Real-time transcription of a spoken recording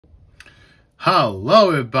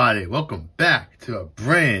Hello everybody, welcome back to a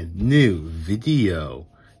brand new video.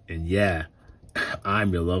 And yeah,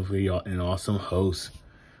 I'm your lovely and awesome host,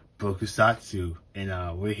 Broku,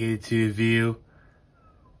 and we're here to review.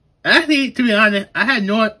 Actually, to be honest,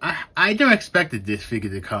 I never expected this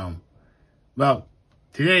figure to come. Well,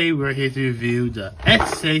 today we're here to review the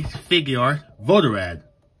XA Figuarts Valvarad.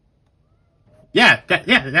 Yeah,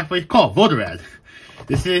 that's what it's called, Valvarad.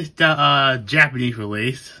 This is the Japanese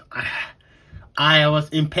release. I was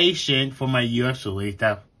impatient for my US release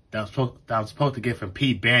that I'm supposed to get from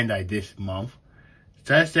P Bandai this month.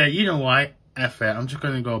 So I said, you know what, F it, I'm just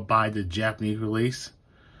gonna go buy the Japanese release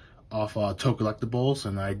of Toe Collectibles,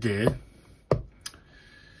 and I did.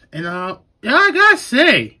 And yeah, I gotta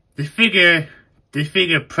say, this figure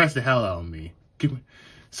pressed the hell out of me.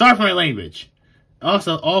 Sorry for my language.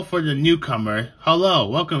 Also, all for the newcomer, hello,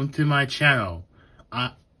 welcome to my channel.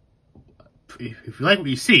 If you like what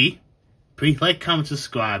you see, please like, comment,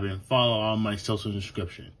 subscribe, and follow all my social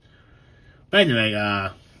description. But anyway,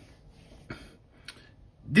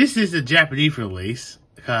 this is the Japanese release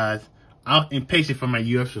because I was impatient for my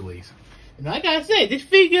US release. And I gotta say, this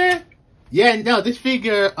figure, this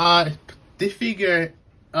figure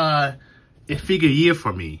is figure year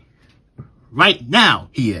for me. Right now,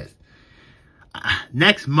 he is.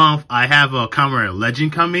 Next month, I have a Kamen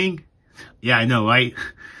Legend coming. Yeah, I know, right?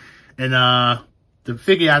 And the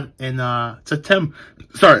figure out in September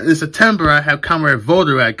I have Kamen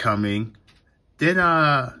Valvarad coming. Then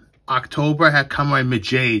October I have Kamen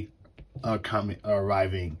Midjade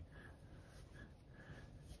arriving.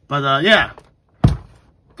 But yeah,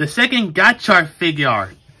 the second gacha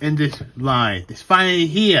figure in this line is finally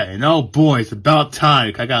here, and oh boy, it's about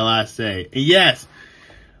time. I got a lot to say. And yes,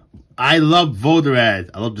 I love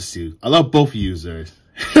Valvarad. I love the suit. I love both users.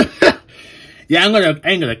 Yeah, I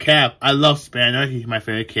ain't gonna cap. I love Spanner. He's my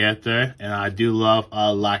favorite character, and I do love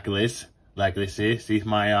Lackless. He's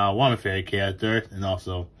my one of my favorite characters. And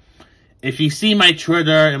also, if you see my Twitter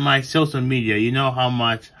and my social media, you know how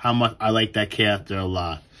much I like that character a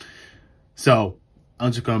lot. So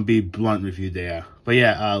I'm just gonna be blunt with you there. But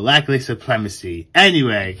yeah, Lackless Supremacy.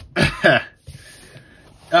 Anyway,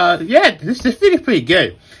 yeah, this figure's pretty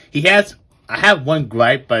good. I have one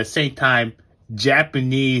gripe, but at the same time,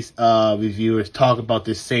 Japanese reviewers talk about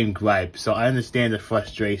this same gripe, so I understand the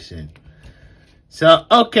frustration. So,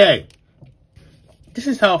 okay. This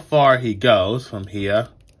is how far he goes from here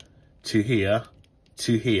to here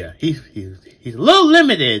to here. He's a little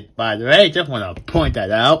limited, by the way. Just want to point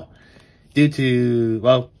that out. Due to,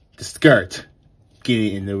 well, the skirt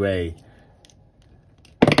getting in the way.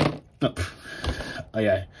 Oh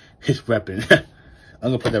yeah, his weapon. I'm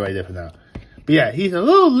going to put that right there for now. But yeah, he's a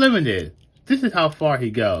little limited. This is how far he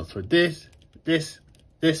goes. For this,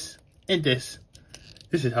 and this.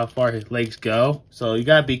 This is how far his legs go. So you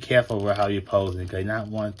gotta be careful with how you're posing, because you not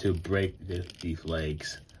want to break these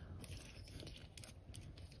legs.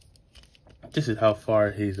 This is how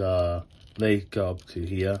far his legs go up to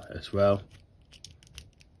here as well.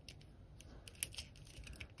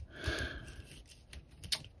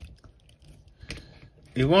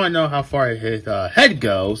 If you want to know how far his head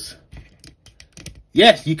goes,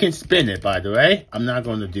 yes, you can spin it, by the way. I'm not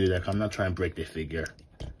going to do that. I'm not trying to break the figure.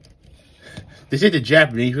 This is the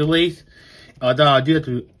Japanese release. Although I do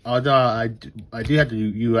have the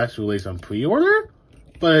US release on pre-order.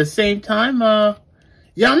 But at the same time,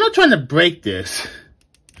 yeah, I'm not trying to break this.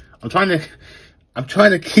 I'm trying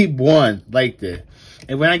to keep one like this.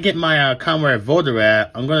 And when I get my Kamen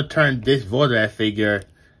Valvarad, I'm going to turn this Valvarad figure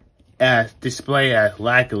as display as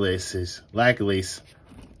Lackless.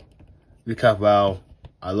 Because, well,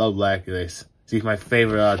 I love Lackless. He's my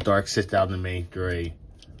favorite Dark Sister out of the main three.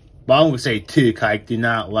 But I'm going to say two, because I do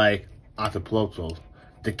not like Octoploto,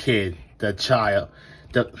 the kid, the child,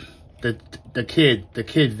 the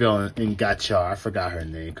kid villain in Gacha. I forgot her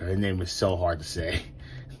name, because her name was so hard to say.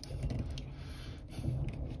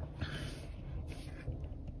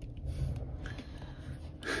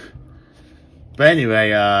 But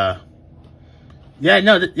anyway, this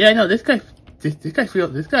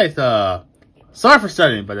guy's sorry for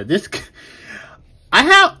studying, but this,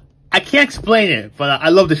 I can't explain it, but I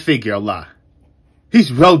love this figure a lot.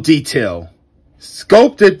 He's well detailed,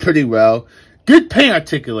 sculpted pretty well, good paint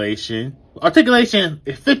articulation. Articulation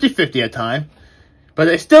is 50-50 at times, but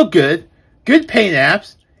it's still good. Good paint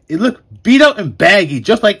apps. It looked beat up and baggy,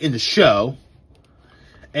 just like in the show.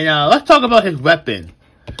 And let's talk about his weapon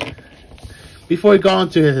before we go on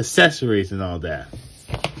to his accessories and all that.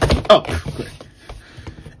 Oh, great.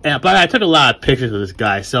 But I took a lot of pictures of this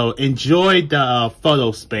guy, so enjoy the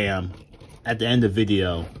photo spam at the end of the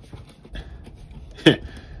video.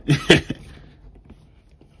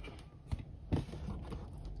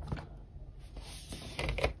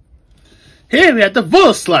 Here we have the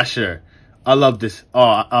Voodoo Slasher. I love this.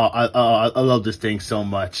 I love this thing so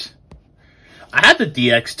much. I have the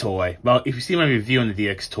DX toy. Well, if you see my review on the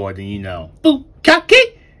DX toy, then you know.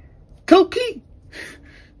 Bukaki, Koki,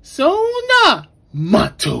 Sona,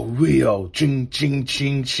 Mato Rio, ching ching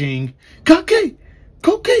ching ching, Kake,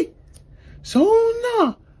 Koki,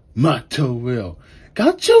 Sona, Mato Rio,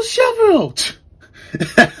 Gacho Shovel.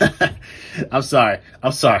 I'm sorry,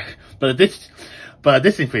 but this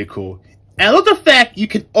thing's pretty cool. And I love the fact you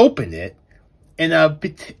can open it, and I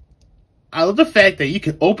love the fact that you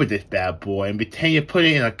can open this bad boy and pretend you're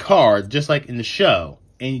putting it in a card, just like in the show,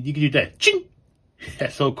 and you can do that. Ching!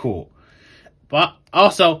 That's so cool. But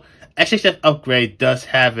also, SHF Upgrade does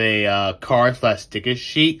have a card/sticker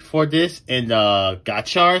sheet for this in the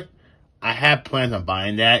Gotchard. I have plans on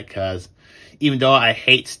buying that because even though I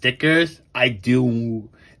hate stickers, I do.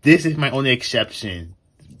 This is my only exception.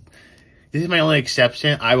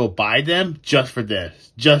 I will buy them just for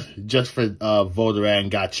this. Just for Valvarad and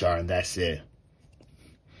Gotchard, and that's it.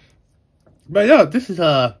 But yeah, this is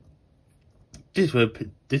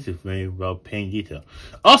very well painted detail.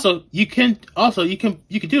 Also, you can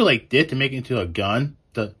do like this to make it into a gun,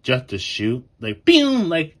 just to shoot, like boom,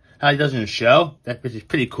 like how he does in the show. That is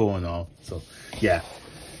pretty cool and all. So yeah.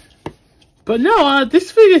 But no, this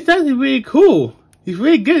figure is actually really cool. He's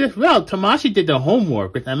really good as well. Tamashi did the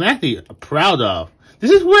homework, which I'm actually proud of.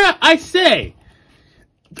 This is where I say,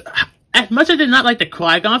 as much as I did not like the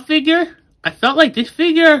Qui-Gon figure, I felt like this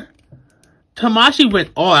figure, Tamashi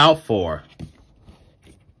went all out for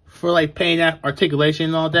like pain, articulation,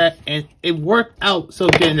 and all that, and it worked out so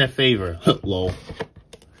good in their favor. Lol.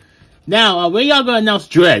 Now, when y'all gonna announce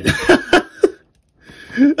Dread?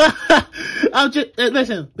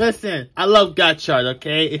 Listen. I love Gotchard,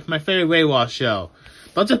 okay? It's my favorite Waywall show.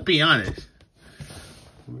 But I'll just be honest.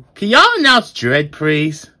 Can y'all announce Dread,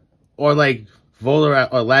 please? Or like Valvarad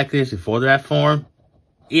or Lactis in Valvarad form?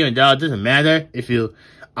 Even though it doesn't matter if you.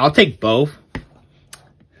 I'll take both.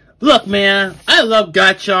 Look, man, I love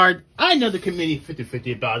Gotchard. I know the committee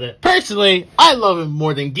 50-50 about it. Personally, I love him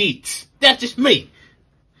more than Geeks. That's just me.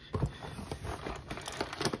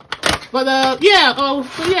 But,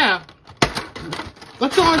 yeah.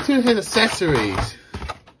 Let's go on to his accessories.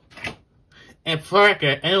 And first,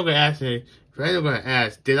 I'm gonna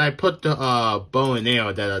ask, did I put the bow and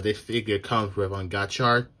arrow that this figure comes with on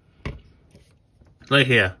Gotchard? Right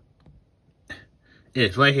here.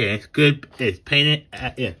 It's right here. It's good. It's painted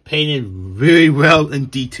really well in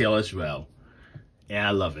detail as well. And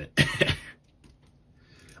I love it.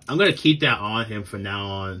 I'm gonna keep that on him from now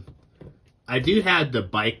on. I do have the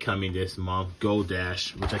bike coming this month, Gold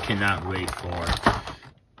Dash, which I cannot wait for.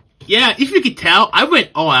 Yeah, if you can tell, I went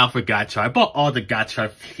all out for Gotchard. I bought all the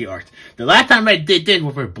Gotchard Figuarts. The last time I did this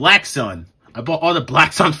was for Black Sun. I bought all the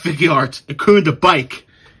Black Sun Figuarts, including the bike.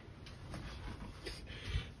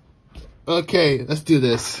 Okay, let's do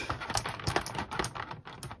this.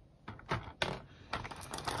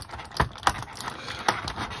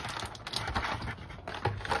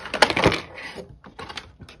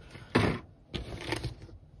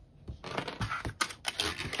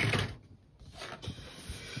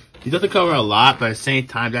 He doesn't cover a lot, but at the same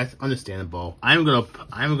time, that's understandable. I'm gonna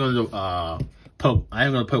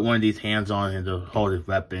put one of these hands on him to hold his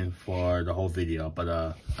weapon for the whole video.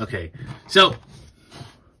 But okay, so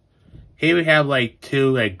here we have like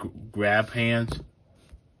two like grab hands.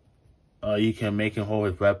 You can make him hold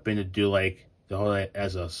his weapon to do like to hold it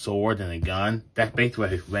as a sword and a gun. That's basically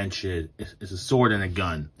what his wrench is. It's a sword and a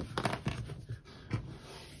gun.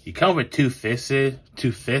 He comes with two fists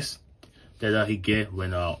that he get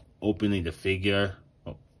when opening the figure.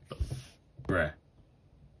 Oh, bruh.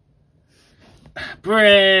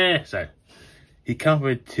 Sorry. He comes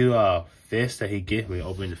with two fists that he gets when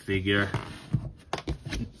opening the figure.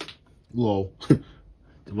 Whoa.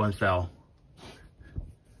 One fell.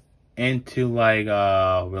 And two like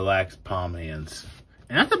relaxed palm hands.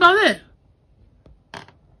 And that's about it.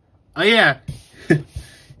 Oh yeah.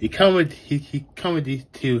 he come with these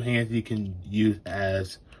two hands you can use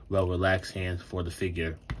as well, relaxed hands for the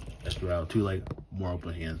figure as well, two like more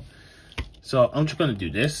open hands. So I'm just gonna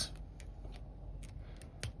do this.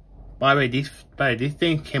 By the way, these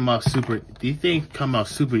things come out super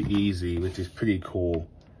easy, which is pretty cool.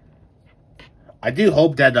 I do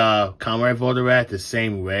hope that Comrade Valvarad the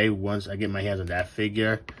same way once I get my hands on that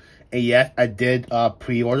figure. And yes, I did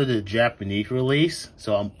pre-order the Japanese release,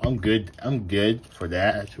 so I'm good for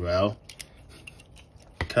that as well.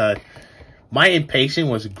 Cause my impatience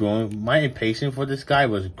was growing. My impatience for this guy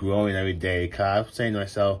was growing every day. Cause I was saying to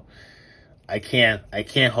myself, I can't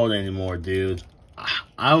hold it anymore, dude.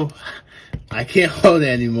 I can't hold it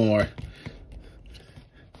anymore.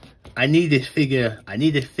 I need this figure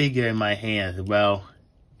in my hands. Well,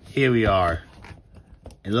 here we are.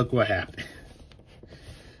 And look what happened.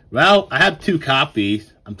 Well, I have 2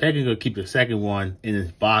 copies. I'm technically going to keep the second one in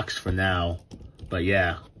this box for now. But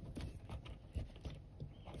yeah.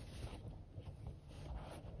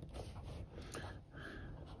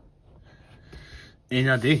 And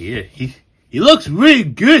there he is. He looks really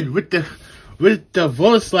good with the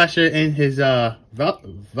Valvarad slasher in his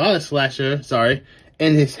Valvarad slasher, sorry,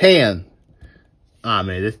 in his hand. Ah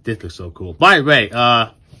man, this looks so cool. By the way,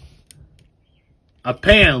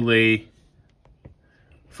 apparently,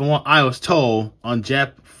 from what I was told on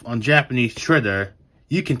Japanese Twitter,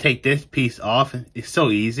 you can take this piece off. It's so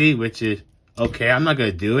easy, which is okay. I'm not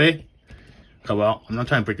gonna do it. Well, I'm not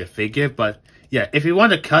trying to break the figure, but yeah, if you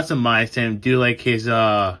want to customize him, do like his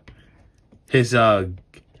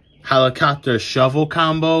helicopter shovel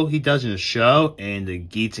combo he does in the show and the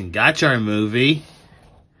Geets and Gotchard movie.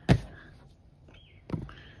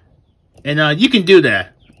 And you can do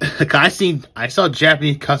that. I saw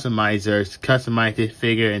Japanese customizers customize his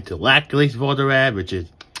figure into Lackley's Valvarad, which is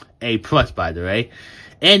A+ by the way.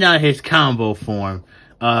 And his combo form,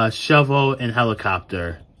 shovel and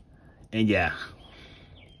helicopter. And yeah.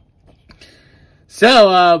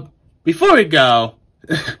 So before we go,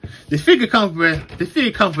 this figure comes with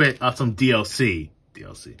some DLC.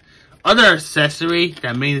 Other accessory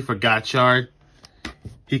that mainly for Gotchard.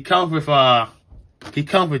 He comes with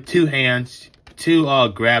 2 hands,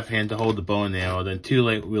 2 grab hands to hold the bow and arrow, then 2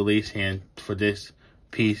 like release hands for this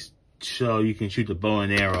piece so you can shoot the bow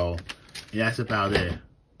and arrow. And that's about it.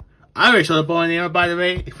 I already showed the bow and arrow by the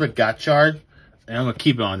way for Gotchard, and I'm gonna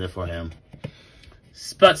keep it on there for him.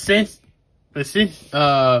 But since we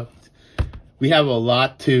have a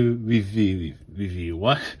lot to review.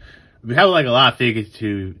 What? We have like a lot of figures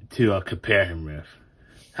to compare him with.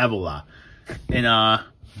 Have a lot. And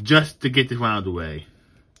just to get this one out of the way.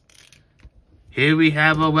 Here we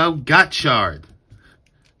have Gotchard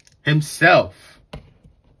himself.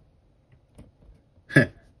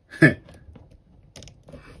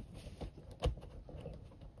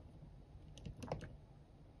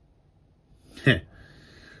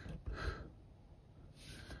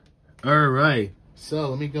 Alright, so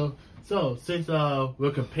let me go. So, since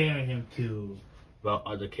we're comparing him to,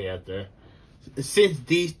 other characters, since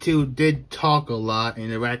these two did talk a lot and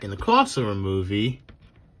interact in the crossover movie,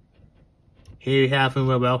 here you have him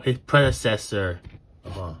with, his predecessor.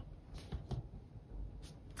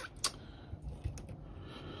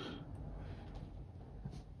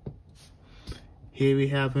 Here we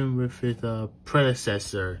have him with his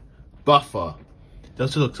predecessor, Buffer.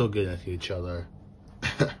 Those two look so good next to each other.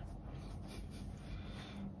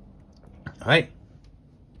 Alright.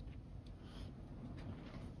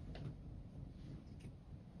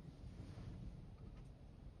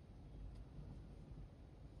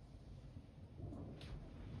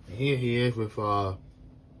 Here he is with Nago.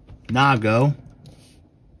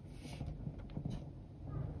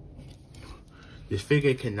 This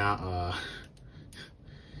figure cannot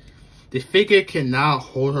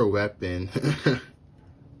hold her weapon.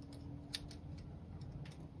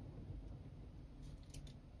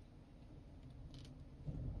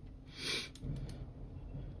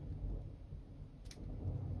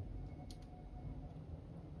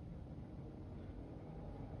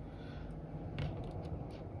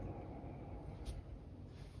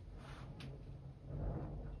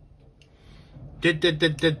 Here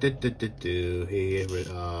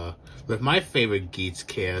with my favorite Geets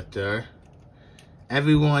character,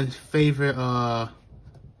 everyone's favorite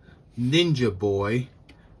ninja boy,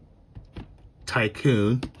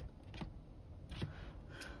 Tycoon.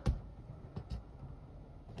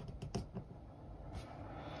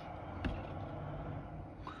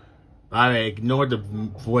 I ignored the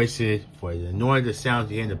voices, ignore the sounds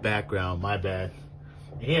you hear in the background, my bad.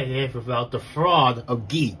 Here without the fraud of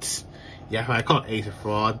Geets. Yeah, I call Ace a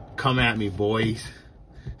fraud. Come at me, boys.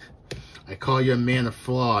 I call your man a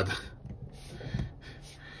fraud.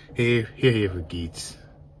 Here for Geets.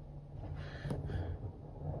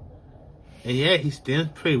 And yeah, he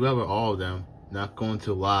stands pretty well with all of them. Not going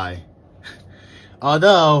to lie.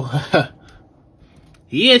 Although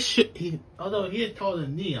he is taller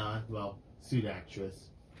than Neon. Well, suit actress.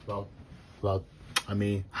 Well, I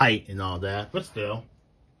mean height and all that, but still.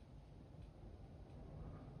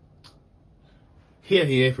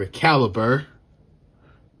 Here for Caliber.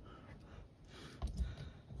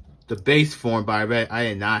 The base form by Red. I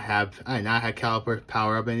did not have Caliber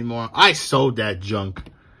power up anymore. I sold that junk.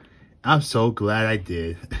 I'm so glad I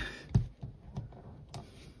did.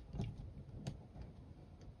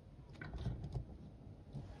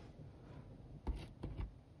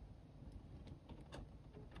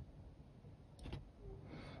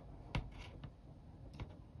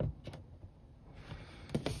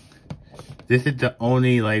 This is the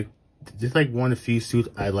only, like, this is like one of the few suits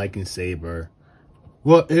I like in Saber.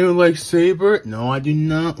 What, you don't like Saber? No, I do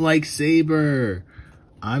not like Saber.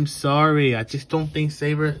 I'm sorry. I just don't think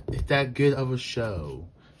Saber is that good of a show.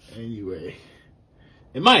 Anyway,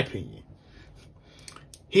 in my opinion.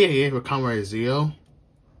 Here he is with Comrade Zeo.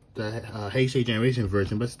 The Heisei Generation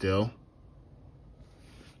version, but still.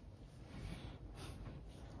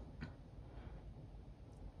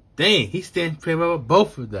 Dang, he stands pretty well with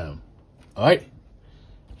both of them. Alright.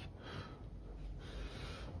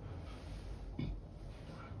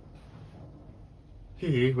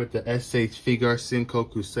 Here with the SH Figuarts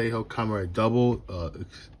Senkoku Seiho Kamera Double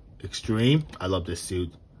Extreme. I love this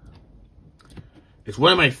suit. It's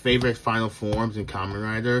one of my favorite final forms in Kamen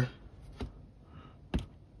Rider.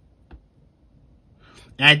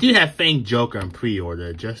 And I do have Fang Joker on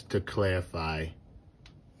pre-order, just to clarify.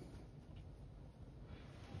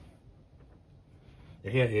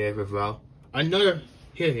 Here, another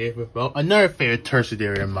favorite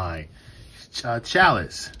tertiary of mine,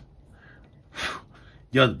 Chalice.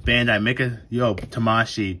 Yo, Bandai,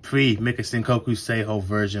 Tamashi, Mika Senkoku Seiho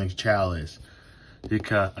version of Chalice.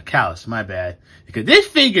 Because, Callus, my bad. Because this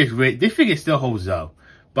figure still holds up.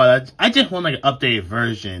 But I just want like an updated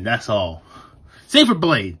version, that's all. Same for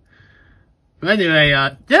Blade. But anyway,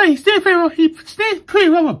 yeah, he stands pretty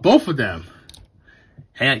well with both of them.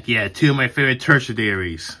 Heck yeah, two of my favorite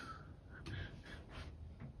tertiaries.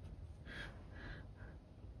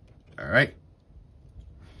 Alright.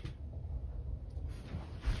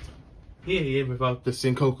 Here about the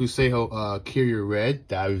Senkoku Seiho Courier Red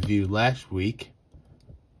that I reviewed last week.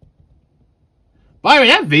 By the way,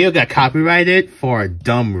 that video got copyrighted for a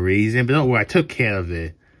dumb reason, but don't worry, I took care of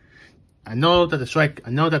it. I know that the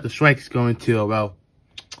strike is going to, well,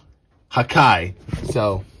 Hakai,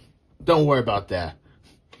 so don't worry about that.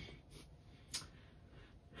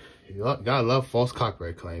 You gotta love false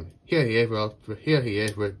copyright claim. Here he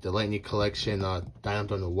is with the Lightning Collection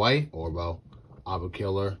Diamonds on the White, or well, Abu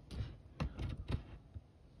Killer.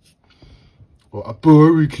 Or a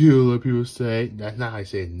Burry Killer, people say. That's not how I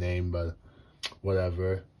say his name, but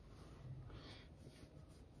whatever.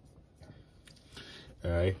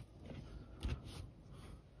 Alright.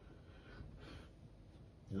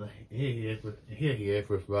 Here he is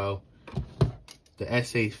with, well, the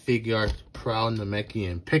SH Figuarts Proud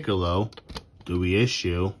Namekian and Piccolo, the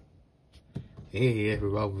reissue. Here he is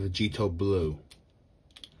with Vegito Blue.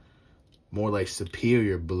 More like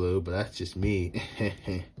Superior Blue, but that's just me.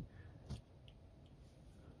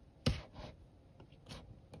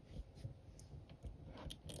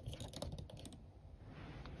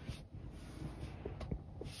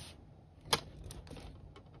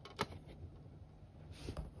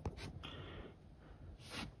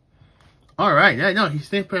 Alright, yeah, no, he's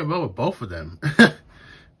staying pretty well with both of them.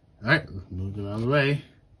 Alright, moving on the way.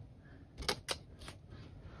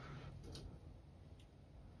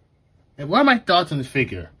 And what are my thoughts on this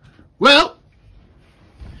figure? Well,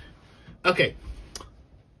 okay.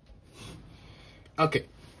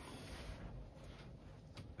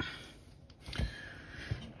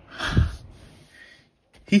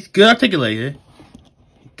 He's good articulated,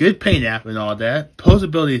 good paint app and all that.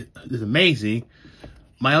 Posability is amazing.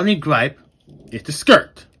 My only gripe is the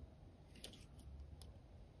skirt.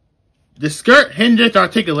 The skirt hinders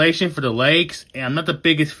articulation for the legs, and I'm not the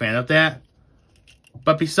biggest fan of that.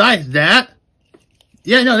 But besides that,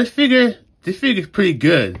 yeah, no, this figure is pretty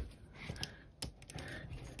good.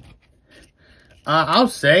 I'll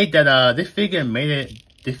say that this figure made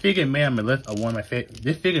on my list one of my favorite.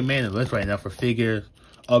 This figure made on the list right now for figures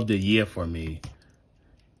of the year for me.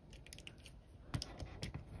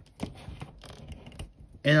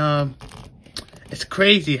 And it's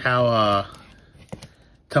crazy how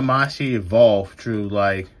Tamashi evolved through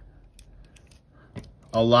like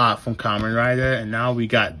a lot from Kamen Rider, and now we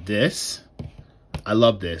got this. I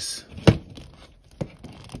love this.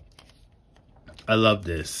 I love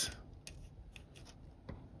this.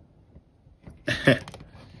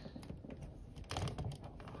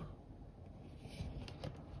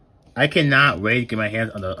 I cannot wait to get my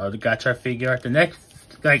hands on the other Gacha figure. The next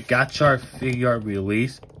Gacha figure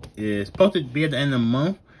release is supposed to be at the end of the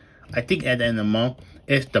month. I think at the end of the month.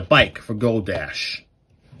 It's the bike for Gold Dash.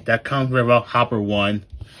 That comes with a Hopper 1.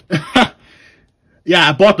 Yeah,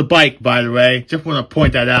 I bought the bike, by the way. Just want to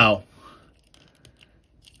point that out.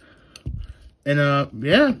 And,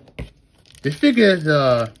 yeah. This figure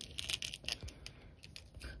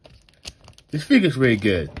is really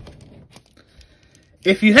good.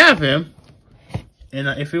 If you have him, and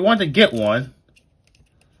if you want to get one,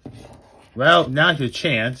 well, now's your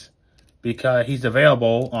chance, because he's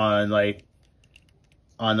available on, like,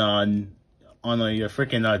 on on your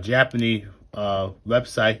freaking Japanese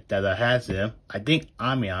website that has him. I think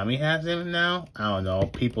Ami has him now. I don't know.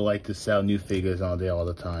 People like to sell new figures on there all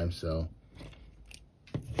the time, so.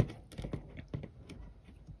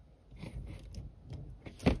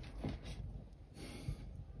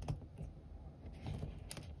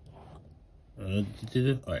 All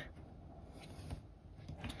right.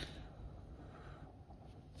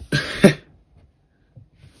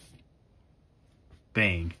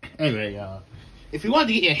 Bang. Anyway, if you want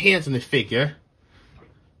to get your hands on the figure,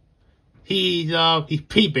 he's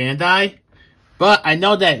pre-Bandai, but I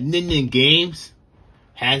know that Ninja Games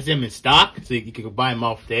has them in stock, so you can buy them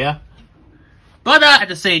off there. But at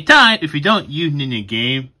the same time, if you don't use Ninja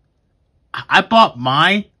Game, I bought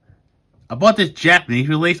mine. I bought this Japanese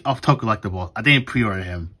release off Toku Collectibles. I didn't pre-order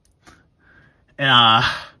him, and I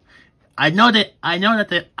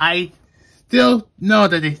still know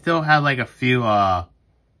that they still have like a few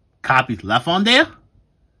copies left on there.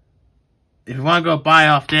 If you want to go buy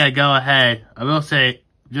off there, go ahead. I will say,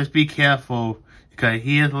 just be careful because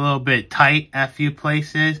he is a little bit tight at a few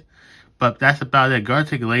places, but that's about it. Good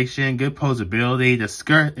articulation, good posability. The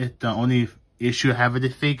skirt is the only issue I have with the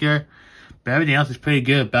figure, but everything else is pretty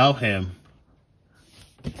good about him.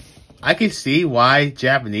 I can see why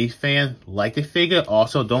Japanese fans like the figure,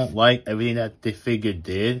 also don't like everything that the figure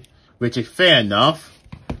did, which is fair enough,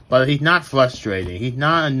 but he's not frustrating. He's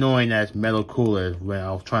not annoying as Metal Cooler when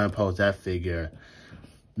I was trying to pose that figure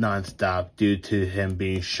non-stop due to him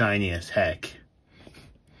being shiny as heck.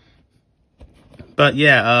 But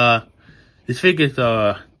yeah, this figure's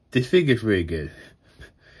really good.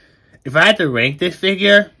 If I had to rank this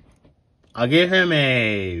figure, I'll give him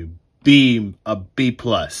a B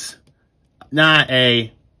plus. Not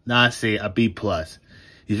a C, a B plus.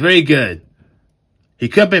 He's very good. He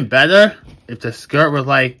could have been better if the skirt was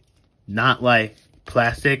like, not like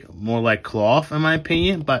plastic, more like cloth in my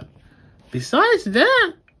opinion. But besides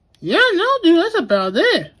that, yeah, no dude, that's about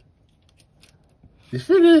it. This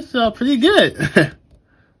figure is pretty good.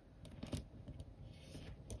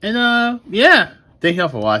 And yeah, thank y'all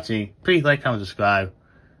for watching. Please like, comment, subscribe.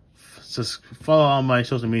 Follow all my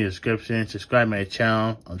social media descriptions. Subscribe to my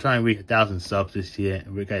channel. I'm trying to reach 1,000 subs this year.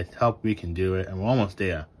 And with guys' help, we can do it. And we're almost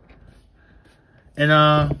there.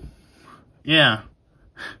 And yeah.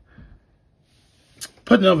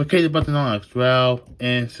 Put the notification button on as well.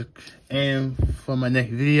 And for my next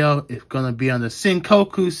video, it's gonna be on the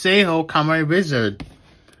Senkoku Seiho Kamen Wizard.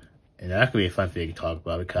 And that's gonna be a fun thing to talk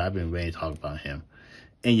about because I've been ready to talk about him.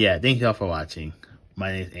 And yeah, thank y'all for watching.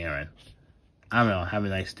 My name is Aaron. I don't know. Have a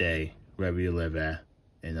nice day wherever you live at,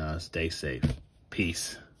 and stay safe.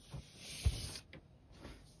 Peace.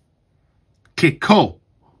 Kiko.